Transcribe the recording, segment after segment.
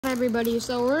Hi everybody,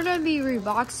 so we're gonna be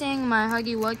reboxing my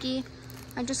Huggy Wuggy.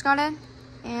 I just got it,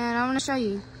 and I'm gonna show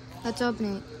you. Let's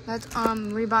open it. Let's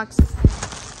rebox it.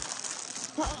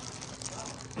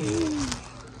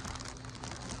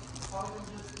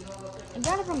 I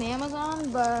got it from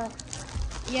Amazon, but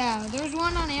yeah, there's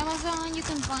one on Amazon. You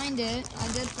can find it. I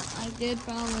did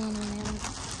find one on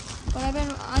Amazon, but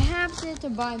I have to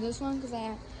buy this one because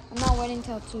I'm not waiting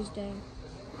till Tuesday.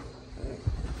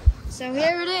 So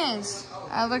here it is.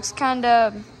 It looks kind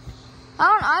of.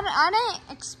 I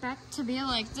didn't expect to be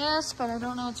like this, but I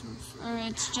don't know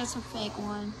it's just a fake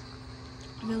one.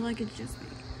 I feel like it's just fake.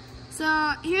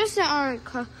 So here's the our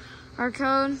code. I'm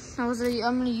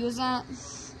gonna use that.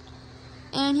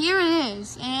 And here it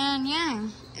is. And yeah,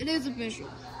 it is official.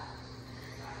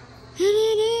 And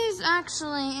it is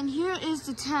actually. And here is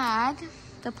the tag,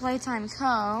 the Playtime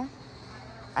Co.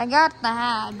 I got the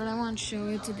hat, but I want to show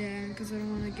it today because I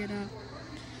don't want to get up.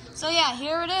 So yeah,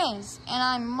 here it is, and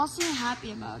I'm mostly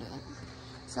happy about it.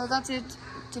 So that's it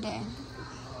today.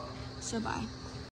 So bye.